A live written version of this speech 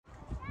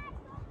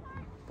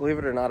Believe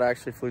it or not, I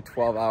actually flew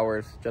 12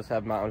 hours just to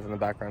have mountains in the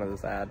background of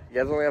this ad.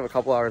 You guys only have a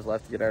couple hours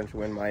left to get entered to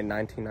win my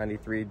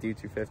 1993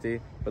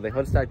 D250, but they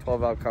hood stack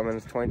 12-valve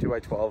Cummins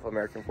 22x12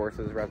 American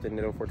Forces wrapped in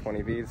Nitto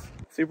 420Vs.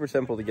 Super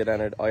simple to get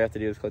entered. All you have to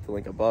do is click the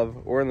link above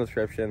or in the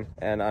description.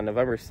 And on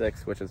November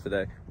 6th, which is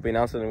today, we'll be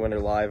announcing the winner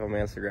live on my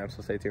Instagram,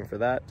 so stay tuned for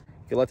that.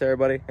 Good luck to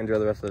everybody. Enjoy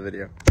the rest of the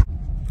video.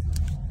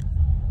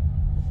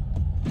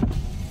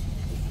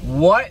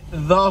 What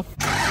the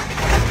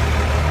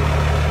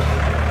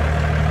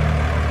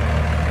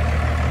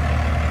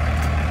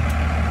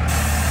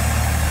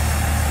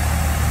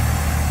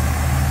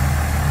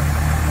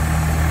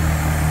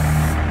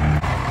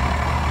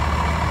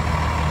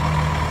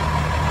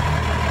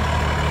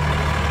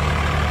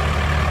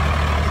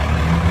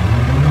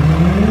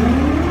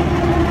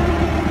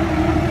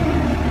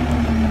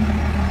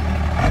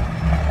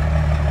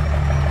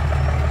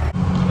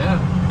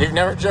You've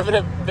never driven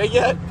it big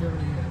yet? I've driven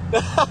it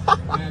yet.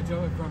 I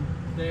drove it from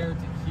there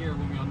to here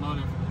when we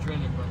unloaded from the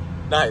training, but...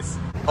 Nice.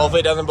 Hopefully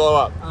it doesn't blow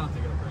up. I don't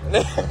think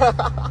it'll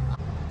break.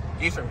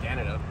 He's from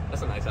Canada.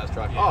 That's a nice ass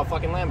truck. Yeah. Oh,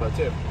 fucking Lambo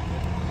too.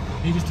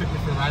 He just took me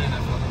for a ride in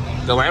that fucking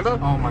thing. The Lambo?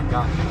 Oh my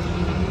god.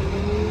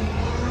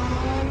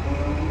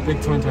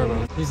 Big twin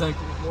turbo. He's like,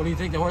 what do you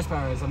think the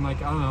horsepower is? I'm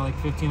like, I don't know, like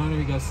 1500.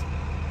 He goes,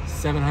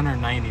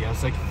 790. I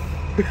was like,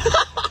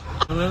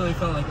 I literally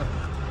felt like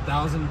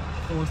 1,000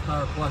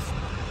 horsepower plus.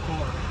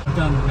 I've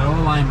done no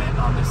alignment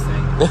on this thing.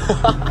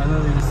 I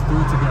literally just threw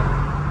it together.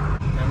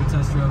 Never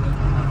test drove it.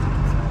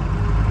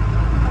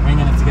 I'm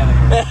winging it together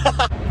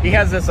here. He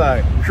has this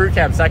crew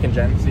cab second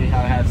gen. See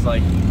how it has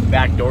like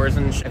back doors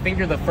and I think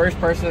you're the first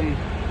person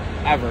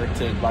ever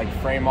to like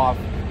frame off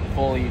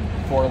fully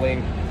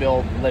 4-link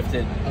build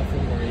lifted. A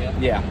full bore, yeah.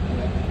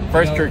 Yeah.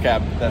 First crew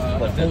cab that's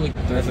lifted.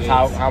 And this is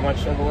how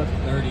much of a lift?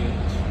 30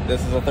 inch.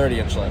 This is a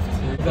 30-inch lift.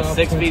 A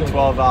 6-speed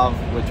 12-valve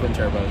with twin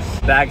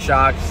turbos. Bag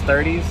shocks,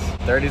 30s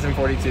and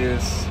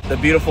 42s. The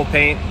beautiful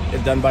paint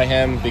is done by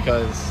him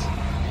because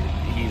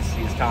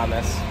he's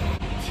Thomas.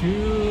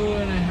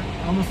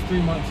 2.5, almost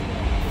 3 months ago.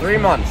 3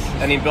 months,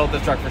 and he built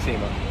this truck for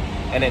Sema,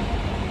 and it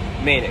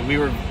made it.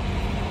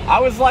 I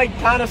was like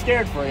kind of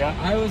scared for you.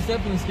 I was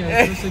definitely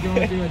scared, especially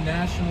going through a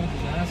national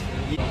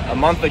disaster. A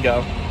month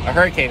ago, a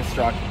hurricane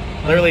struck,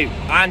 literally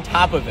on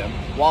top of him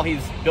while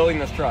he's building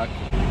this truck,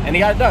 and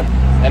he got it done.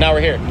 And now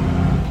we're here.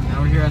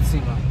 Now we're here at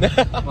Sema,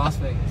 Las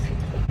Vegas.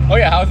 Oh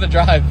yeah, how was the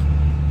drive?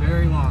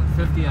 Very long,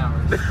 50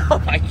 hours.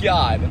 Oh my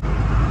god.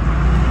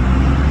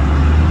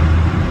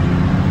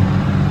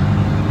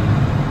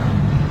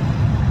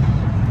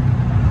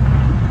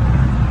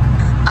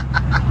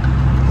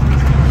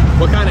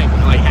 What kind of,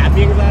 like,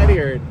 happy anxiety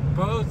or?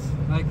 Both.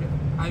 Like,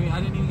 I mean,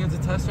 I didn't even get to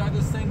test drive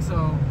this thing,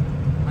 so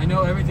I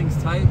know everything's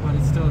tight, but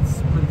it's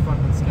pretty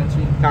fucking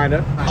sketchy.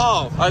 Kinda.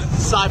 Oh, a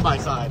side by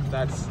side.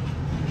 That's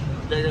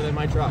bigger than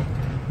my truck.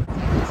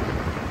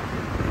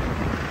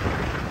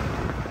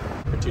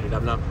 We're tooted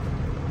up now.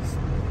 Just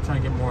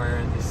trying to get more air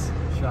in these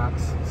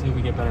shocks, see if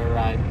we get better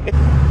ride.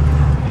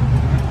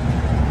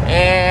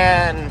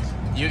 And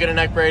you get a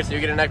neck brace, you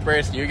get a neck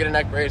brace, you get a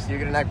neck brace, you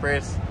get a neck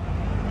brace.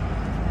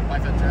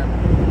 5-foot trap.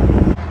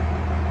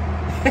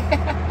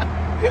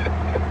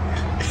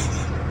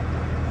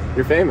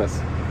 You're famous.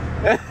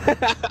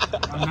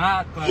 I'm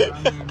not, but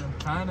I mean, I'm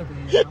trying to be.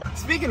 You know?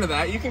 Speaking of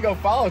that, you can go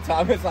follow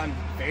Thomas on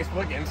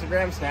Facebook,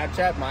 Instagram,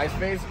 Snapchat,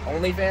 MySpace,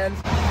 OnlyFans.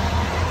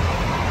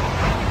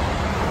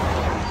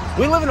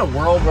 We live in a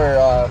world where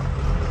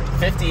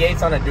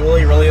 58s on a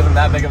dually really isn't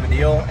that big of a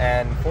deal,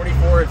 and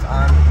 44s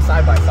on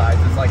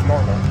side-by-sides is like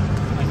normal.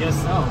 I guess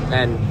so.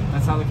 And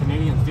that's how the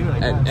Canadians do it, I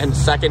guess. And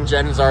second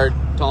gens are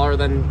taller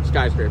than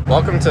skyscrapers.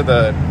 Welcome to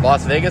the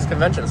Las Vegas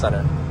Convention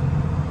Center.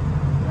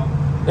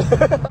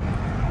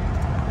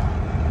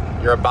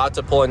 You're about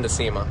to pull into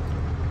Sema.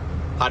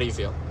 How do you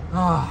feel?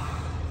 Ah,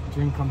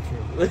 dream come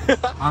true.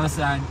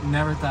 Honestly, I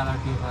never thought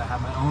I'd be able to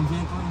have my own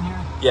vehicle in here.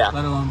 Yeah.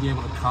 Let alone be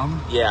able to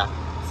come. Yeah.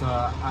 So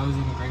I was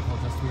even grateful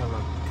just to be able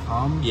to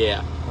come.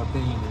 Yeah. But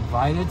being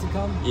invited to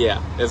come.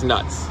 Yeah, it's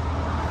nuts.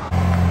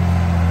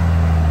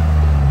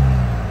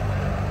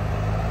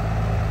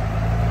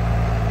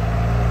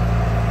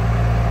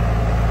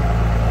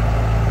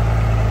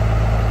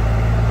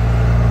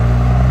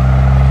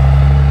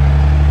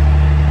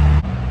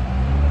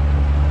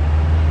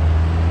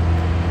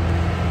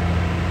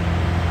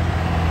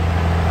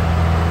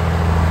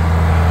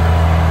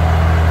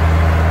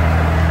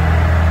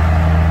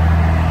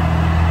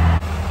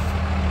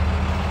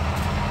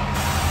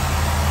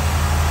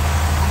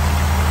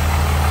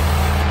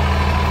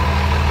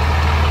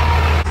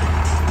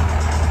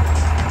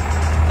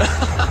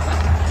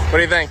 What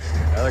do you think?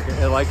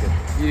 I like it.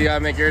 You gotta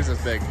make yours this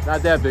big.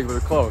 Not that big, but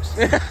it's close.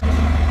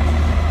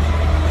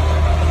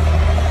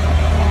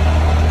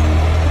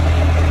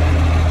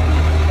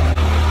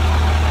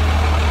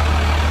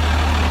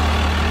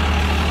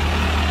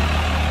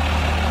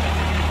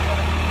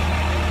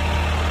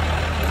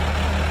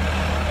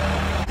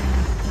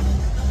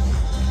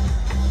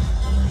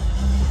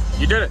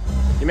 You did it.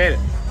 You made it.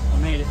 I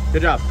made it.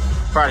 Good job.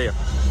 Proud of you.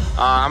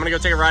 I'm gonna go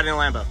take a ride in a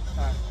Lambo.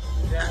 All right.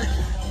 Yeah.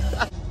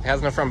 It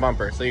has no front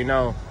bumper, so you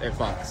know it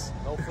fucks.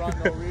 No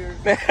front, no rear.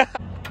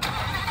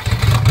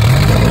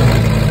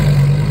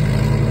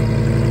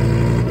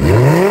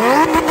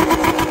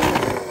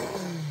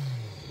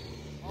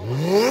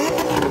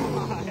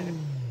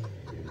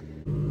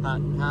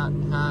 Hot, hot,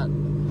 hot.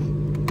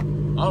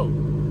 Oh,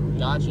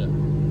 gotcha.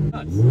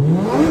 Nuts.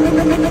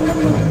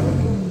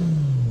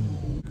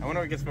 I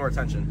wonder what gets more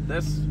attention,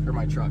 this or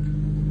my truck?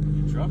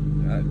 Your truck? I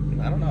don't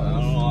know. I don't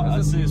know.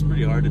 I'd say it's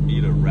pretty hard to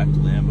beat a wrecked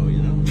Lambo,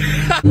 you know?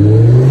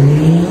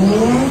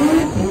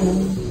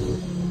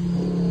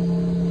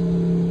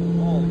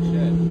 Holy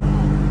shit.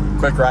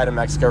 Quick ride in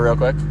Mexico real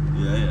quick.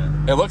 Yeah,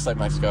 yeah. It looks like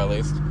Mexico at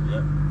least.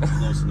 Yeah.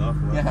 Close enough.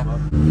 Yeah.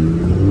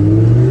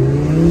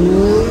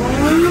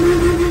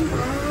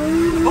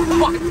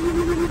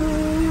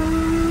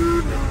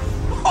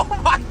 Oh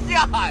my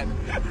god!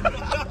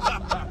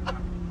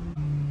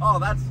 Oh,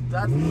 that's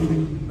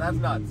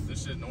nuts.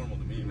 This shit's normal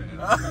to me, man.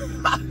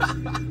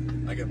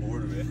 I get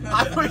bored of it.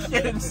 I would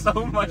get in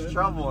so much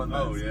trouble in this.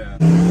 Oh, yeah.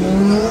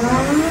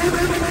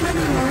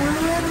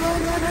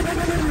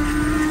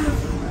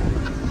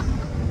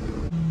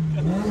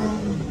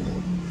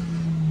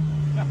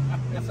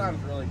 It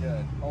sounds really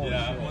good. Holy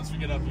Yeah, shit. once we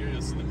get up here,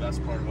 you'll see the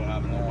best part about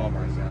having no Oh my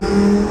bumpers. god.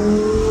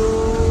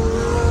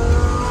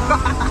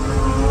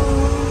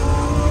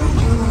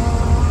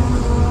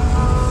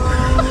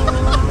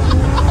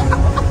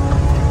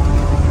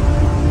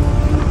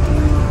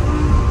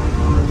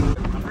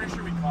 I'm pretty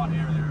sure we caught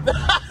air there.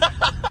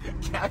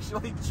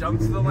 Casually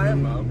jumps the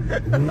Lambo.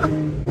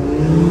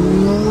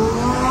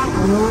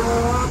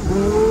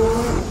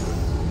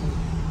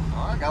 Oh,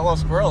 I got a little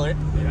squirrely.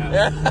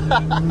 Yeah.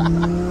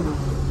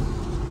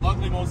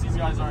 Luckily, most of these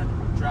guys aren't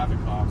traffic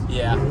cops.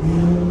 Yeah.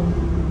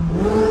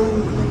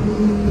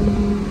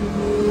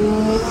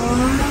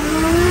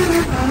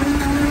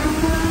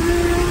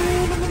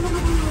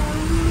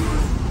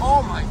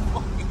 Oh my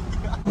fucking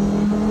god.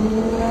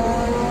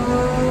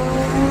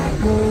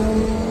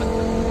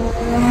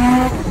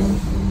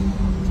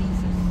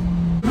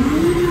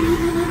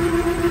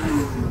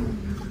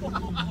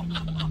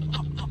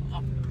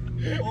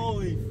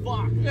 Holy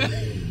fuck.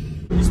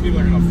 These people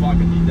are gonna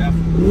fucking be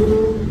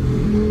definitely.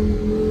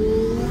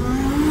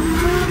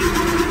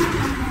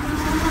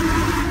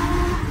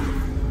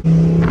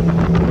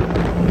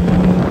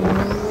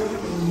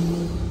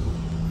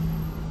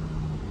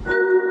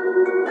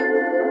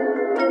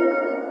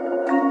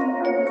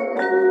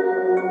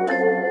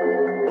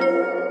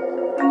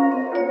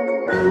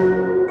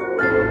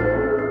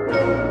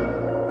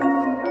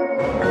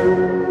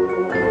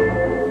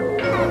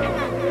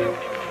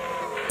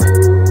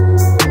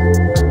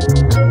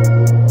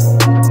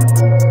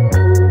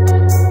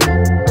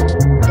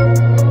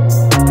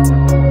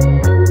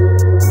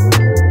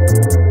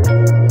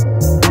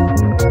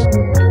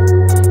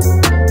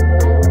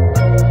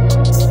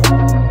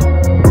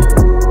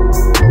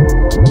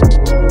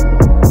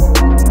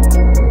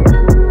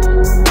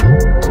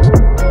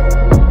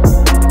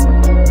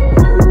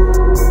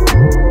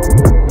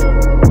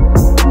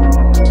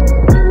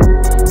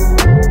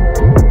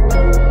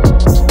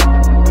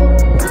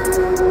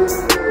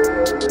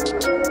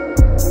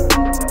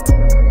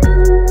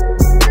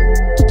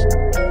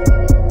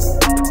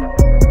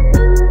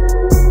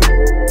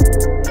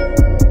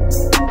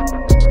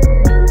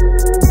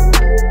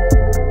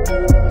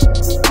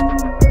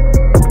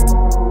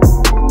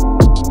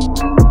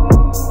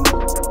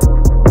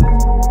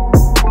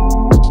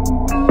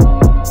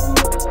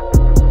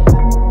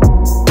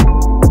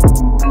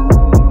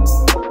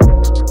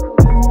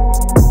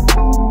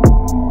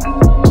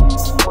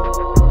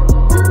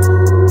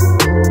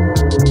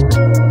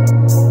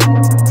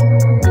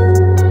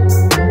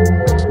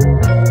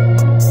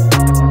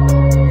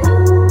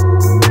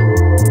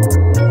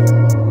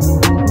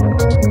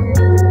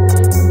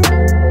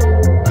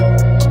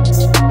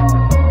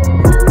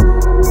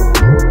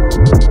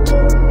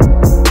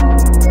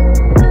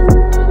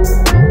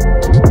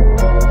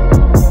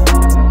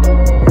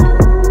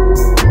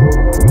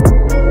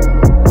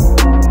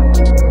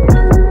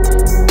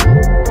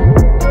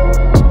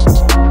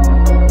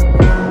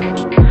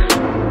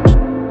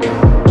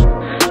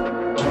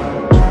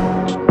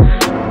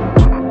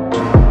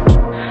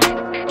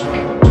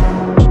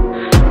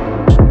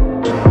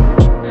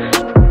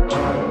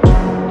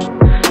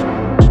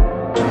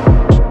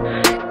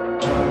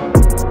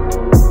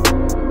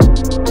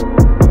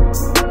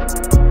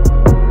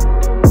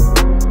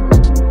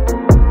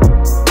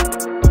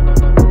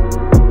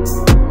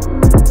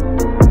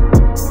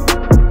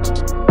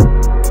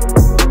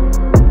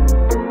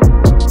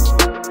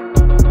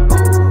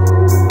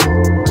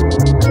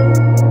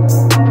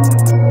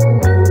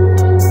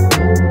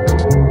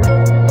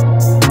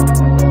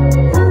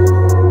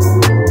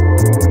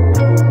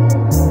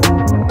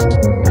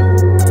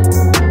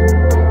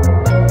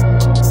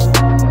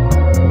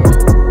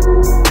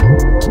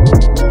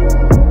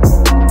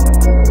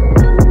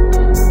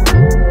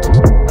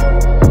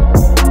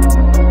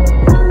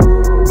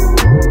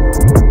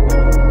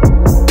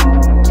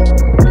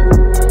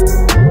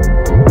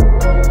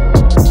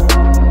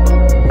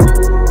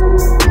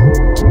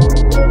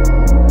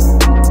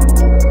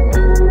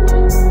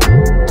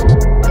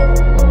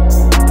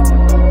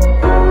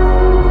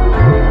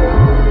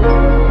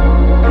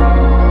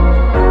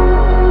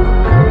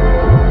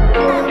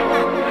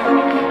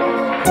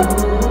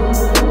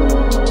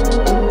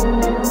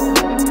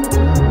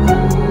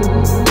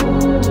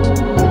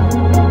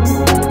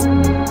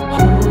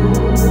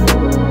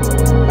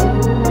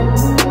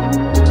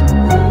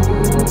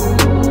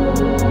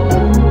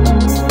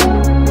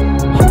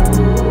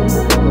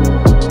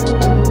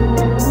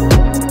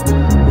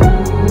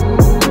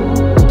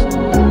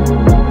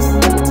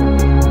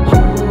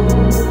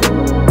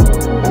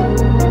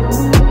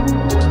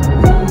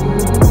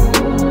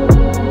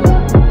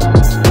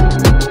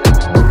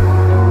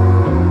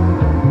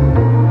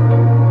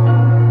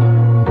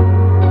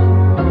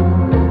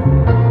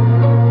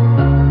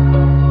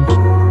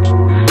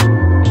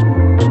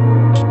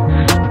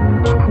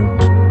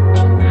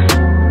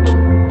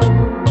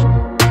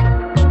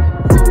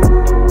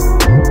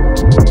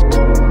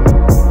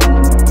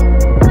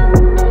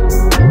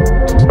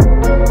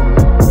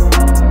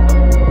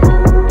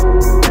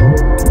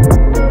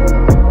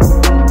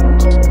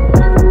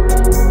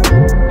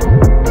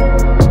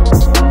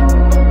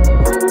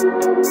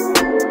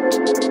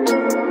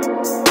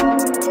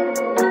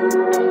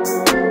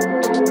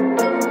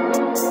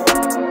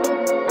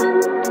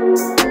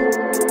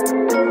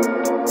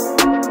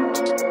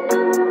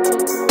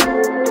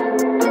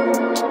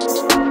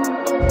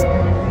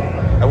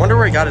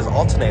 got his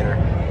alternator.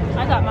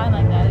 I got mine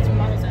like that. It's from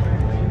Mother's Day.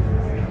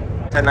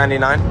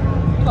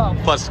 $10.99 12.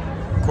 plus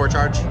core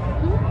charge.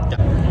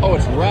 Mm-hmm. Oh,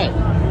 it's red.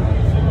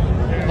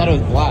 I thought it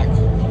was black.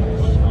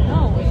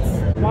 No,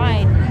 it's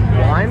wine.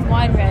 Wine? It's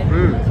wine red.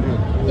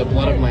 The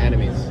blood of my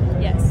enemies.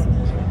 Yes.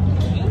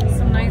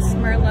 Some nice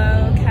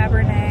Merlot,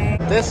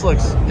 Cabernet. This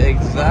looks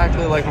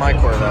exactly like my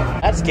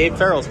Corvette. That's Gabe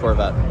Farrell's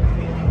Corvette.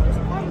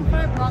 Carbon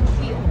fiber on the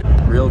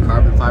wheel. Real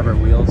carbon fiber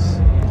wheels.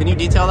 Can you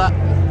detail that?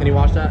 Can you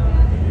wash that?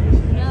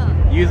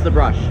 No. Use the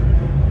brush.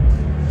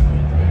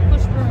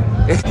 Push broom.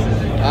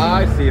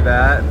 I see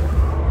that.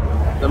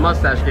 The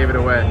mustache gave it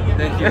away.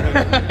 Thank you.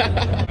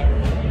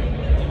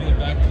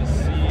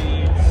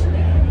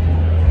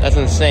 That's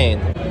insane.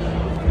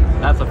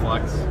 That's a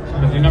flex.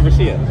 Because you never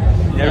see it.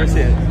 You never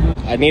see it.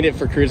 I need it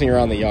for cruising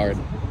around the yard.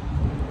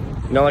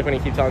 You know, like when you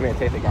keep telling me to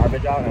take the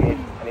garbage out, I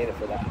need it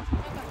for that.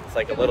 It's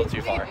like a little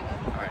too far.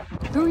 All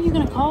right. Who are you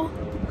gonna call?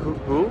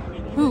 Who?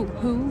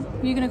 Who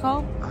are you gonna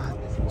call?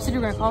 You said you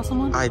were gonna call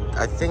someone? I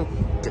think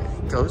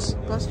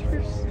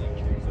Ghostbusters?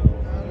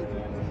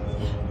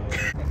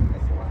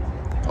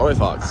 Always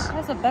Fox.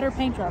 That's a better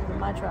paint job than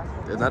my truck.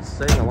 And that's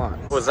saying a lot.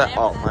 What was that?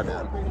 Oh, my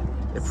bad.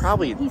 It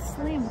probably He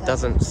slammed that.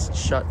 doesn't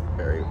shut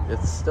very.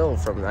 It's still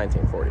from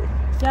 1940.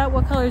 Yeah,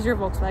 what color is your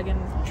Volkswagen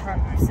truck?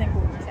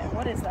 Single. Yeah,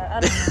 what is that? I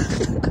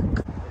don't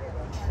know.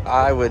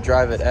 I would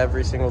drive it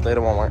every single day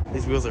to Walmart.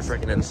 These wheels are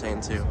freaking insane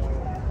too.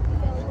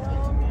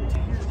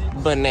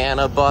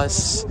 Banana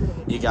bus.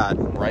 You got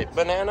ripe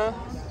banana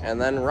and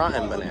then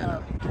rotten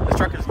banana. This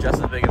truck is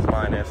just as big as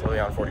mine. It's only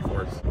on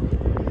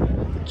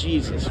 44s.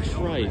 Jesus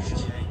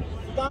Christ.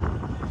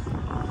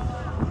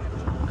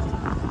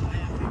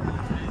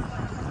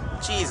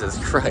 Jesus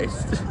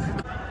Christ.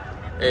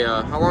 Hey,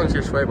 how long is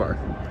your sway bar?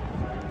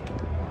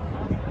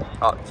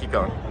 Oh, keep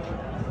going.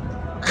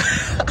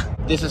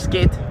 This is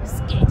skate.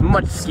 Skate.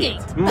 Much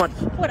skate. Much.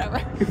 Whatever.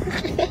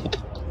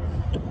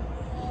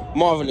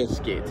 Marvelous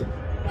skate.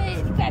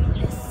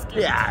 Fabulous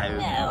skate.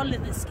 Yeah. All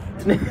of this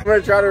skate. I'm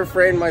gonna try to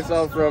refrain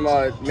myself from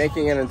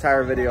making an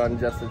entire video on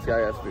just the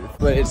TIS booth.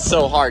 But it's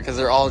so hard because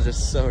they're all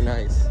just so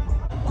nice.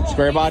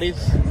 Square bodies?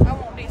 I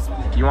want this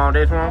one. You want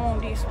this I one?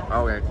 want this one.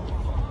 Okay.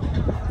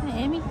 Hey,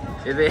 hear me?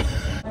 Is it?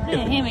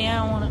 Hey, hear me? I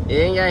don't want it. You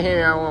ain't gotta hear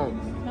me, I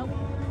won't. Nope.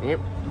 Yep.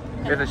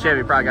 It's a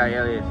Chevy, probably got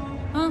LEDs.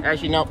 Huh?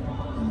 Actually, nope.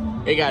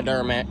 It got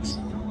Duramax.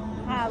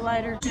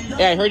 Highlighter.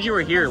 Yeah, I heard you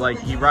were here.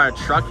 Like, you brought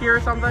a truck here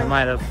or something? I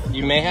might have.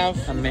 You may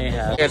have? I may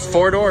have. It's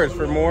 4 doors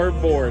for more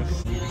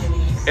boards.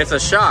 It's a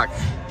shock.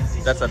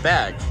 That's a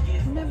bag.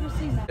 I've never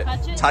seen that.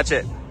 Touch it? Touch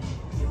it.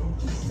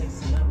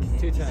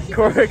 2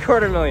 times.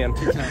 Quarter million.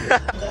 2 times.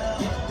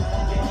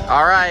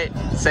 All right,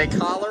 say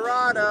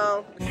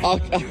Colorado. I'll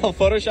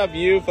Photoshop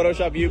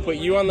you, put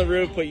you on the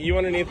roof, put you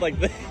underneath like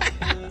this.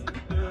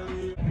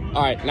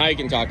 All right, now you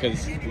can talk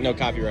because no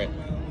copyright.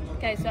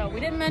 Okay, so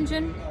we didn't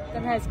mention that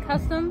it has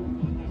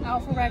custom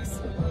Alpha Rex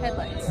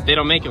headlights. They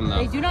don't make them though.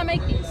 They do not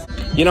make these.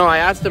 You know, I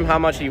asked him how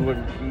much he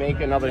would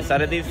make another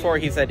set of these for.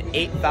 He said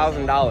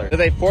 $8,000.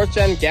 With a 4th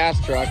gen gas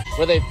truck,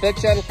 with a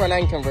 5th gen front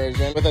end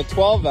conversion, with a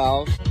 12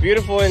 valve,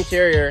 beautiful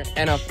interior,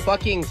 and a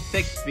fucking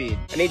 6-speed.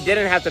 And he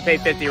didn't have to pay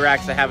 50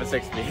 racks to have a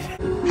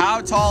 6-speed.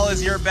 How tall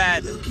is your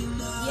bed?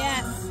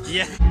 Yes.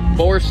 Yeah.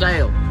 For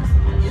sale.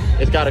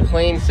 It's got a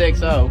clean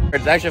 6.0.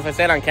 It's actually, if I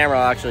say it on camera,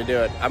 I'll actually do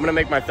it. I'm gonna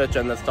make my 5th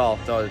gen this tall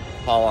to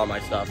haul all my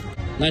stuff.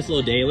 Nice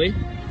little daily.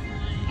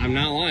 I'm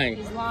not lying.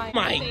 He's lying.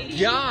 My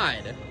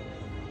God.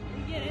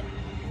 You get it.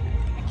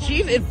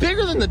 Jeez, it's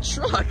bigger than the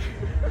truck.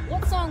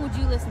 What song would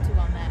you listen to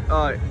on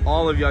that?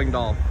 All of Young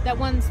Dolph. That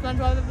one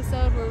SpongeBob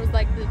episode where it was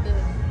like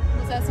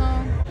what's that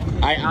song?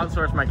 I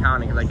outsourced my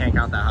counting because I can't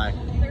count that high.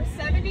 There's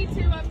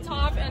 72 up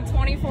top and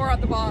 24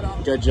 at the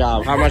bottom. Good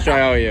job. How much do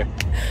I owe you?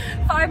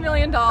 $5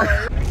 million.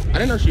 I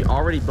didn't know she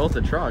already built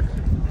the truck.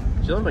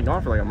 She's only been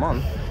gone for like a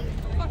month.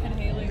 Fucking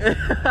Haley.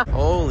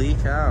 Holy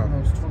cow.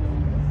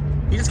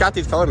 You just got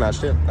these color matched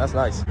too. That's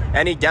nice.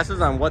 Any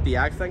guesses on what the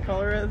accent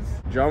color is?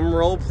 Drum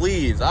roll,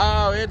 please.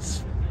 Oh,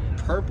 it's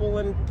purple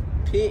and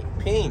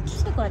pink.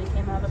 So glad he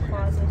came out of the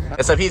closet.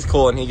 Except he's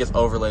cool and he gets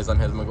overlays on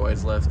his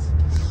McGoy's lift.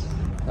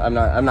 I'm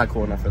not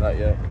cool enough for that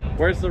yet.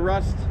 Where's the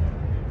rust?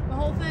 The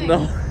whole thing.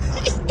 No.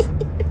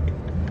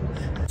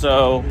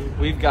 So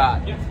we've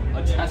got a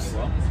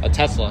Tesla. A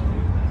Tesla.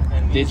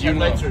 And Did these you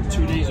know? headlights are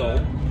 2 days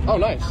old. Oh,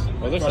 nice.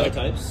 Well, they're sick.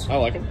 Prototypes. I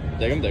like them.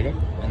 Dig them.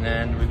 And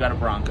then we've got a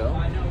Bronco.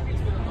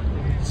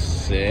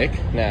 Sick.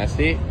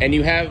 Nasty. And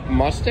you have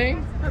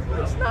Mustang?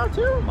 It's not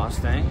too.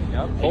 Mustang.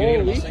 Yep.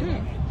 Holy shit.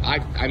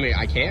 I mean,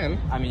 I can.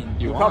 I mean,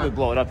 You you'll want. probably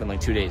blow it up in like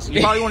 2 days. You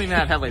probably won't even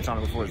have headlights on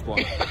it before it's blown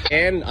up.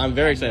 And I'm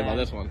very excited about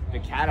this one. The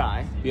cat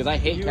eye. Because I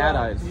hate You, cat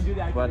can eyes. you do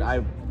that But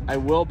I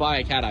will buy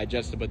a cat eye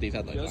just to put these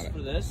headlights just on for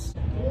it. this.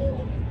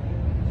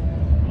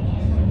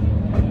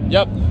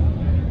 Yep.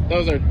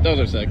 Those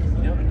are sick. Yep.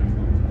 You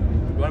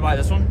want to buy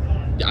this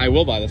one? Yeah, I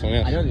will buy this one,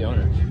 yeah. I know the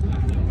owner.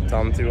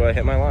 Tell him to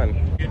hit my line.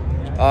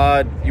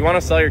 You want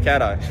to sell your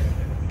cat eye?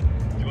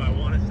 Do I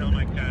want to sell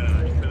my cat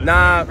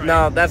eye?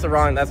 No, that's a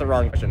wrong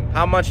question.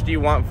 How much do you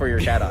want for your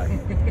cat eye?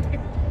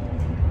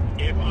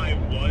 If I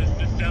was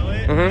to sell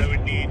it, Mhm. I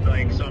would need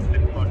like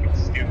something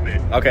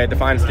Okay,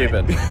 define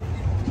stupid.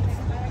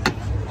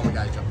 Oh my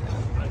god, jump.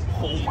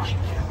 Oh my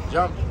god.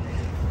 Jump.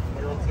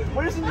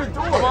 What is in your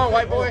door? Come on,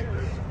 white boy.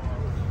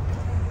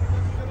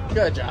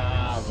 Good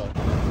job.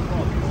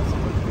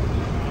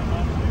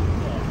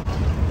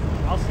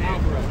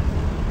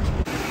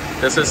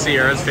 This is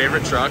Sierra's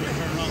favorite truck.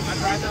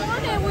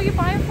 Will you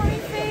buy it for me,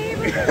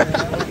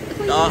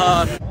 babe?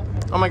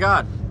 Oh my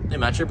god, they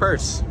match your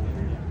purse.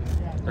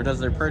 Or does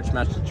their purse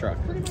match the truck?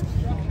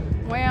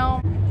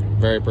 Well,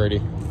 very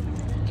pretty.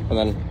 And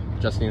then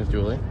Justine's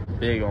jewelry.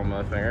 Big old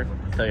motherfucker.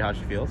 Tell you how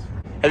she feels.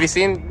 Have you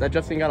seen that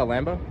Justine got a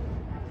Lambo?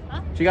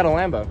 Huh? She got a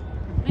Lambo.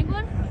 Big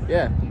one?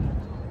 Yeah.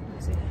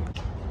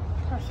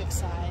 Perfect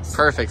size.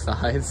 Perfect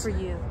size. For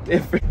you.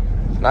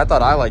 And I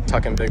thought I liked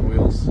tucking big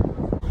wheels.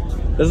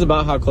 This is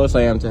about how close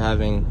I am to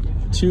having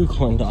 2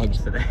 corn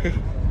dogs today.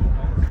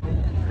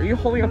 Are you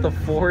holding up the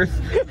fourth?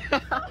 In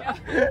front of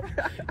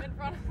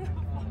the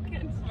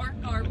fucking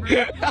smart car, bro.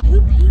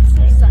 Who paints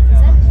their stuff? Is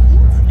that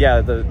paint?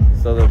 Yeah,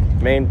 so the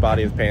main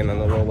body is paint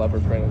and the little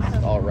leopard print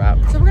is all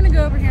wrapped. So we're gonna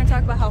go over here and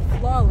talk about how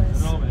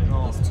flawless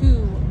these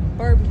 2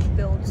 Barbie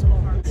builds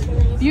are.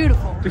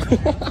 Beautiful.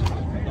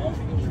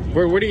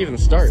 Where do you even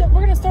start? So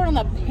we're gonna start on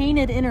the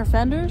painted inner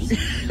fenders.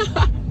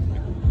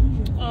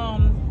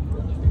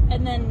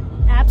 And then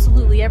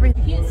absolutely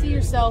everything. You can't see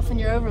yourself in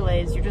your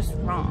overlays, you're just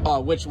wrong. Oh,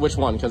 which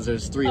one? Because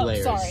there's 3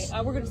 layers.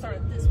 Sorry, we're gonna start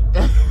with this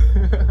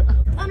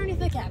one. Underneath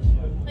the cap.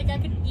 Like I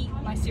could eat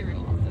my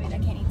cereal. I mean, I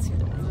can't eat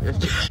cereal.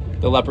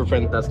 The leopard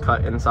print that's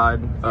cut inside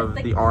of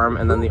the arm,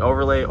 and then the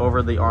overlay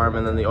over the arm,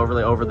 and then the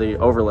overlay over the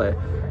overlay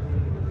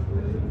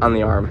on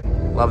the arm.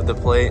 Love the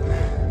plate.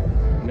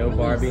 No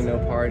Barbie, no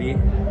party.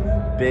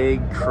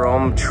 Big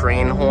chrome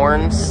train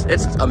horns.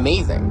 It's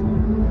amazing.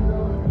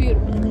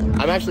 Beautiful.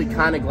 I'm actually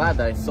kind of glad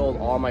that I sold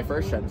all my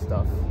first gen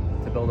stuff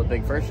to build a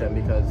big first gen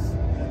because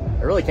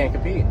I really can't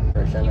compete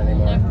first gen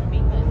anymore. Never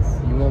beat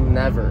this. You will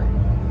never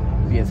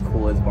be as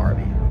cool as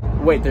Barbie.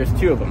 Wait, there's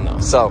 2 of them though.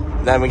 So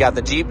then we got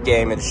the Jeep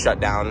game. It's shut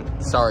down.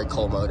 Sorry,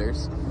 Cole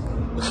Motors.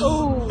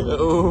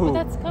 Oh,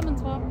 but that's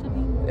Cummins swap to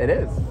me. It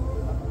is.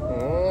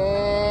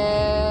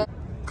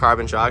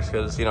 Carbon shocks,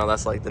 because you know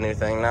that's like the new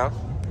thing now.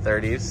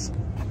 30s.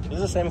 This is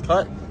the same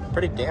cut.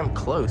 Pretty damn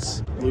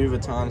close. Louis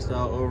Vuitton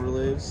style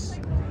overlays.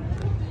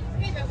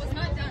 Okay, that was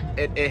not done.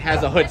 It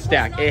has a hood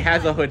stack. It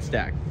has a hood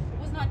stack.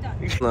 Was not done.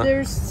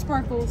 There's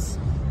sparkles.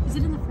 Is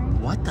it in the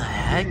frame? What the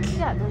heck?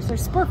 Yeah,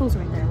 there's sparkles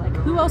right there. Like,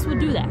 who else would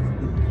do that?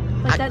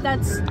 Like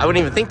that's. I wouldn't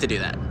even think to do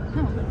that.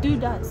 No, but dude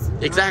does.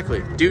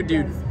 Exactly. Dude.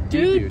 Dude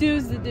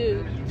is the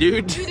dude.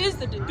 Dude is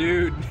the dude.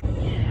 Dude.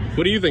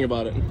 What do you think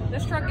about it?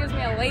 This truck gives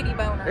me a lady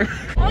boner.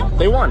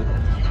 They won.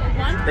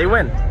 Won? They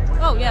win.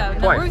 Oh yeah, no,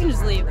 Twice. we can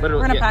just leave. Literally,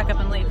 We're gonna yeah. pack up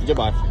and leave.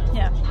 Goodbye.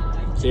 Yeah.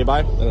 See you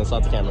bye, and then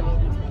stop the camera.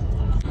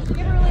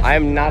 I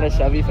am not a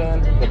Chevy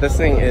fan, but this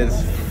thing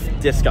is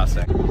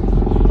disgusting.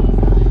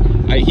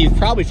 He's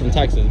probably from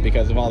Texas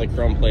because of all the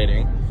chrome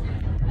plating.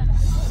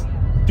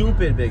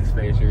 Stupid big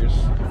spacers.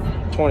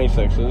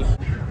 26s.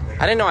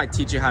 I didn't know I'd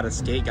teach you how to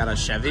skate, got a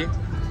Chevy.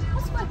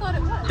 That's what I thought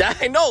it was.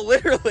 I know,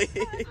 literally.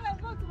 That's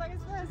what I looked like. I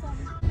swear I saw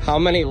it. How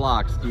many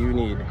locks do you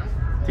need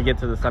to get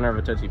to the center of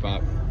a Tootsie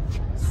Pop?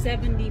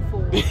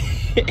 74.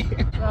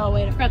 Oh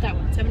wait, I forgot that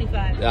one.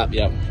 75.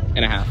 Yep.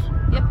 And a half.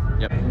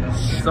 Yep.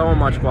 So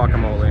much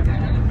guacamole.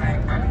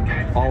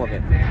 All of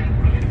it.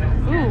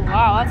 Ooh,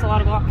 wow, that's a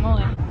lot of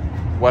guacamole.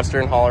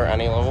 Western hauler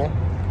any level.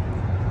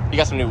 You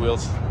got some new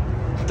wheels.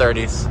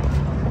 30s.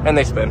 And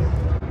they spin.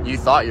 You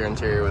thought your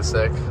interior was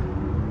sick.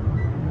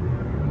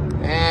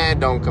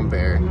 Don't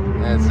compare.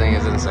 That thing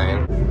is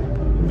insane.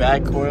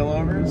 Bag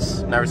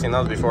coilovers. Never seen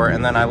those before.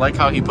 And then I like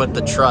how he put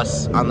the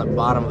truss on the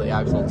bottom of the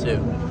axle too.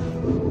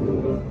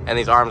 And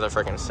these arms are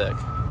freaking sick.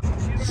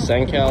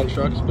 Sencal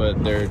trucks,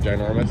 but they're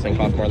ginormous and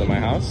cost more than my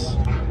house.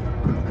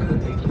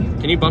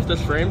 Can you buff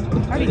this frame?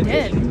 I already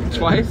did.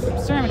 Twice?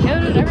 Ceramic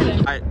coated,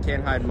 everything. I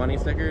can't hide money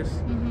stickers.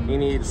 He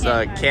needs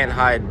can't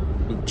hide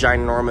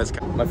ginormous.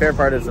 My favorite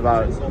part is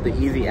about the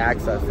easy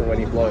access for when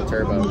you blow a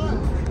turbo.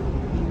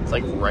 It's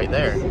like right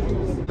there.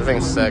 The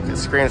thing's sick. It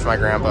screams my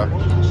grandpa.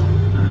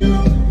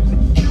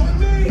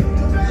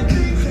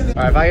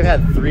 Alright, if I had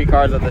had 3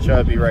 cars at the show,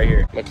 I'd be right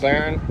here.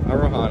 McLaren,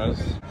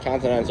 Arohanas,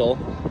 Continental,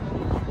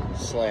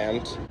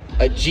 slammed,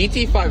 a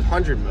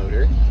GT500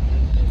 motor,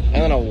 and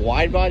then a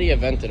wide body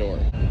Aventador.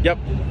 Yep,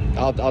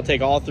 I'll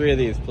take all 3 of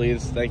these,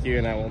 please. Thank you,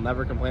 and I will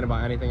never complain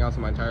about anything else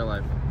in my entire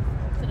life.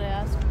 Did I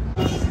ask?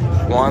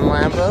 1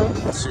 Lambo,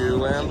 2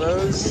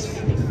 Lambos,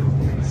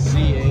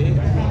 C8.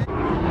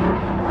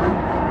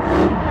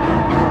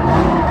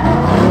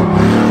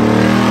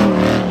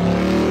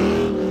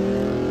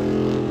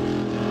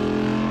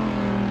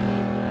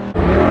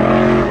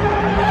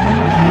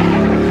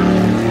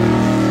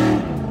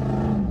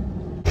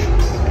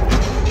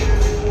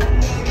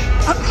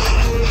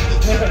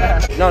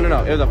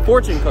 No, it was a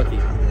fortune cookie.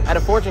 I had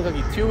a fortune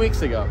cookie 2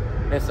 weeks ago.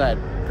 And it said,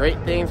 great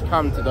things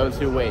come to those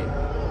who wait.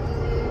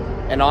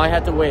 And all I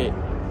had to wait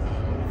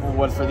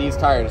was for these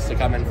tires to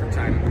come in from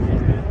China.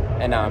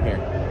 And now I'm here.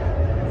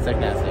 Sick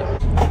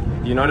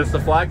nasty. You notice the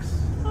flex?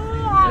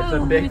 Oh, It's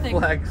a big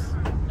flex.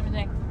 Let me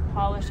think.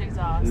 polished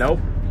exhaust. Nope.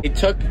 He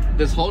took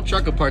this whole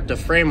truck apart to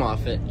frame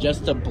off it,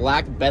 just to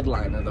black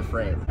bedliner the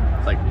frame.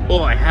 It's like,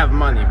 oh, I have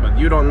money, but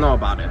you don't know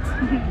about it.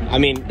 I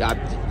mean,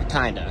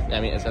 kinda.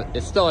 I mean,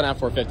 it's still an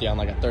F450 on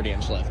like a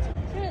 30-inch lift.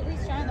 Should at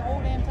least shine the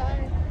whole damn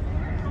tire.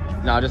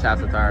 No, just half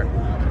the tire.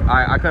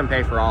 I couldn't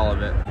pay for all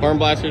of it. Horn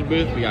Blasters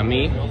booth, we got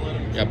me,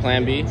 we got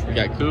Plan B, we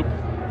got Coop,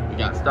 we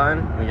got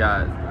Stun, we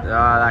got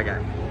that guy.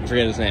 I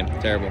forget his name,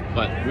 terrible.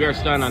 But we are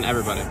stunned on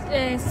everybody.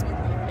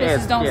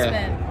 Bitches don't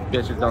spin.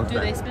 Bitches don't spin.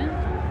 Do they spin?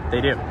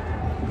 They do.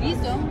 These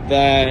don't.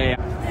 They...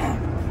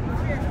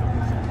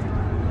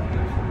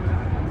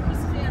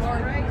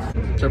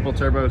 Triple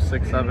turbo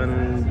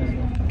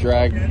 6.7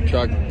 drag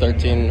truck,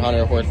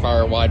 1300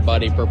 horsepower, wide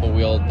body, purple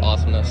wheeled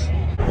awesomeness.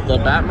 The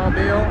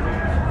Batmobile,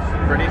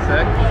 pretty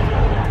sick.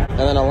 And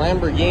then a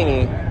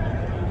Lamborghini,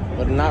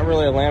 but not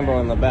really a Lambo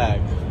in the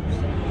bag.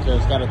 So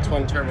it's got a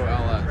twin turbo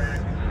LS.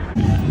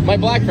 My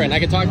black friend, I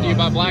can talk to you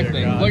about black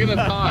things. Look at this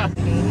car.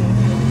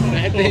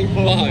 That thing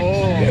fucked.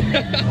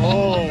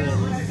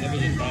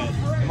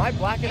 Am I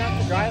black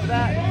enough to drive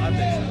that? I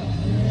think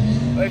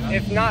so.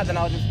 If not, then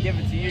I'll just give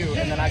it to you,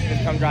 and then I can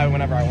just come drive it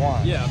whenever I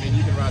want. Yeah, I mean,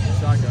 you can ride the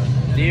shotgun.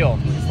 Deal.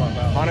 Swap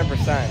out.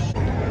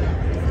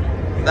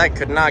 100%. That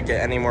could not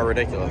get any more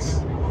ridiculous.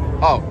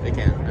 Oh, it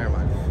can. Never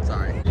mind.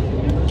 Sorry.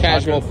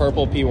 Casual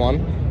purple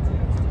P1.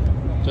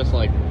 Just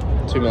like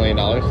 $2 million.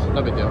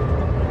 No big deal.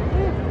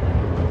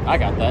 I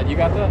got that. You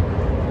got that?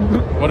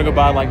 Want to go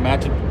buy like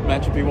matching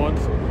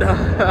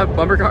P1s?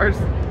 Bumper cars?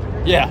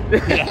 Yeah.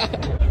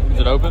 Is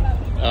it open?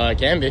 It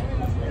can be.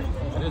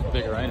 It is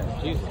bigger, ain't it?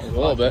 Jesus. A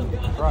little bit.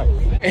 Right.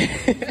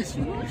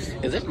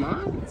 Is it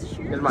mine?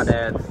 It's my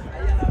dad's.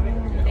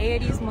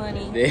 Daddy's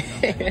money.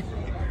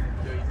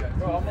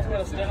 Bro, I almost got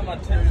to stand on my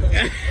tent.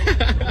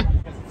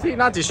 See,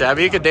 not too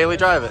shabby. You could daily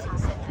drive it.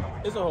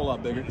 It's a whole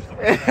lot bigger.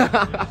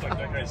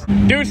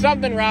 Do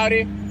something,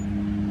 Rowdy.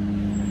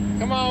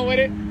 Come on with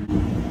it.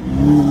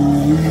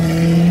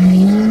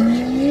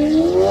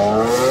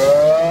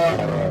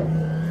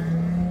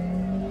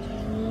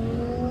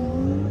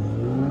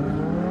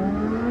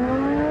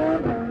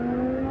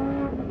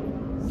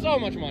 So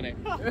much money.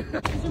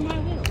 These are my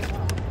wheels.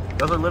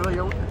 Those are literally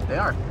your wheels. They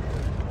are.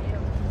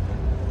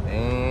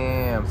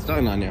 Damn,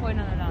 stunning on you. Wait,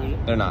 no.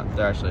 They're not.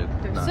 They're actually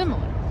They're not.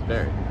 similar.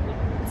 Very.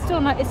 It's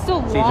still not. It's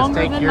still See, longer just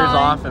take than yours mine.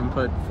 off and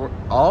put.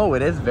 Oh,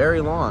 it is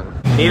very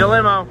long. Need a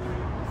limo.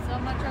 So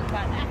much about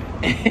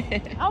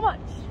that. How much?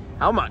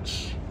 How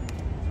much?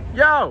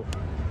 Yo,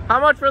 how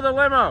much for the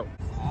limo?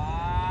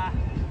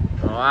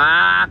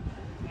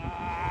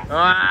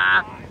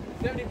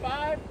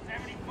 75?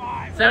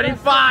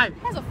 75. It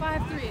has a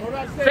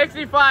 5.3.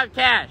 65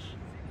 cash.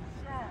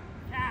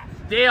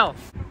 Deal.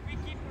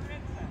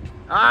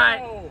 All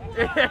right.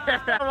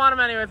 I don't want them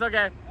anyway. It's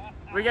okay.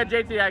 We get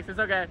JTX. It's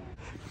okay.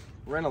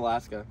 We're in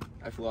Alaska.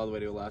 I flew all the way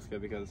to Alaska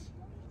because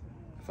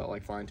I felt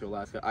like flying to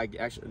Alaska.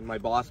 My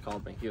boss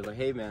called me. He was like,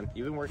 "Hey man,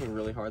 you've been working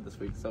really hard this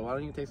week, so why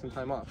don't you take some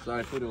time off?" So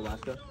I flew to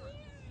Alaska,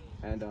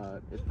 and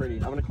it's pretty.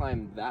 I'm gonna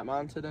climb that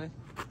mountain today,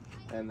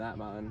 and that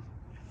mountain,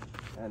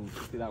 and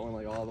see that one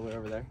like all the way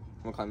over there.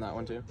 I'm gonna climb that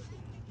one too,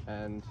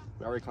 and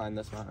we already climbed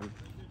this mountain.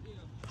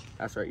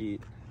 After I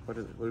eat, what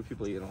do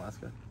people eat in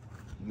Alaska?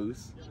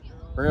 Moose.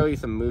 We're gonna eat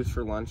some moose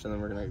for lunch, and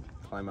then we're gonna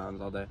climb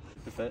mountains all day.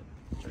 The fit.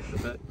 The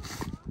fit.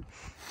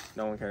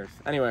 No one cares.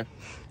 Anyway,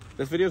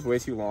 this video is way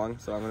too long,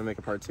 so I'm gonna make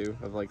a part 2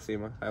 of like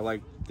Sema.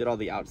 I did all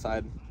the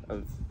outside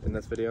in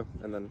this video,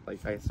 and then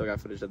like I still got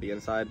footage of the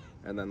inside,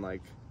 and then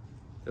like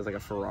there's like a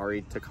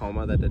Ferrari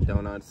Tacoma that did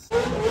donuts,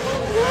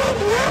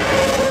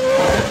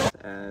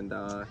 and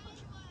a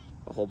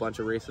whole bunch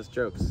of racist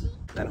jokes.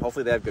 And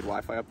hopefully they have good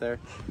Wi-Fi up there,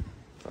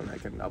 so I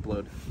can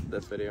upload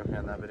this video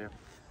and that video.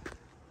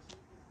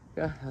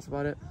 Yeah, that's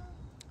about it.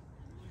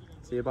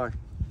 See you, bye.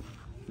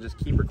 Just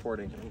keep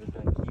recording. I'm just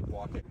gonna keep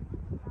walking.